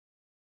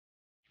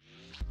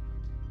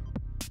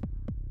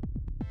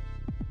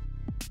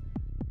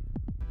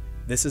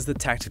This is the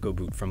tactical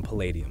boot from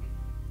Palladium.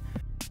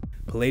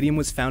 Palladium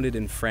was founded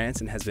in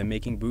France and has been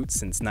making boots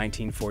since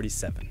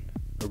 1947,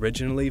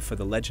 originally for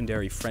the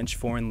legendary French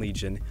Foreign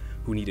Legion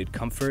who needed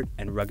comfort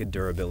and rugged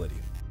durability.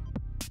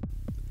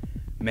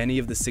 Many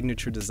of the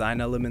signature design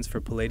elements for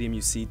Palladium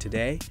you see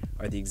today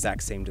are the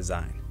exact same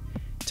design,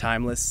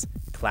 timeless,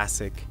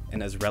 classic,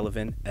 and as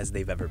relevant as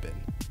they've ever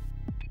been.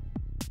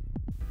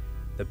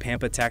 The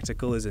Pampa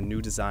Tactical is a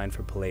new design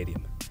for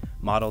Palladium,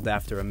 modeled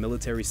after a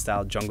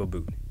military-style jungle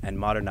boot and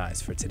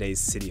modernized for today's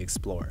city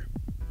explorer.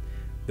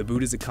 The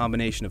boot is a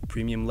combination of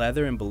premium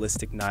leather and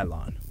ballistic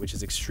nylon, which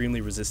is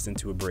extremely resistant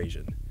to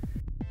abrasion.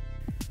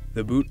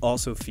 The boot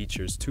also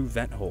features 2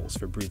 vent holes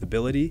for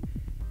breathability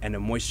and a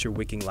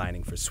moisture-wicking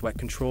lining for sweat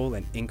control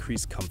and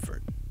increased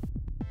comfort.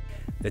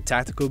 The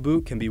tactical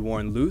boot can be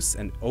worn loose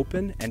and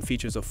open and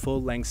features a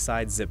full-length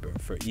side zipper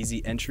for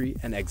easy entry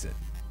and exit.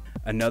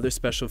 Another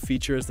special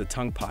feature is the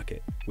tongue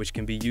pocket, which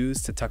can be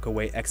used to tuck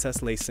away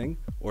excess lacing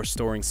or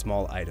storing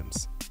small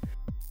items.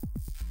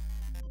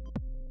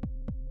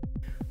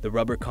 The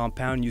rubber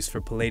compound used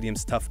for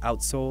Palladium's tough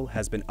outsole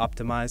has been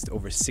optimized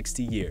over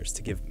 60 years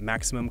to give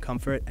maximum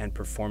comfort and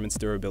performance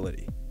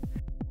durability.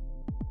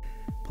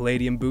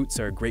 Palladium boots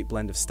are a great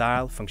blend of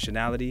style,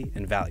 functionality,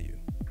 and value.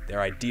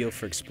 They're ideal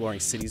for exploring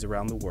cities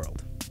around the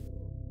world.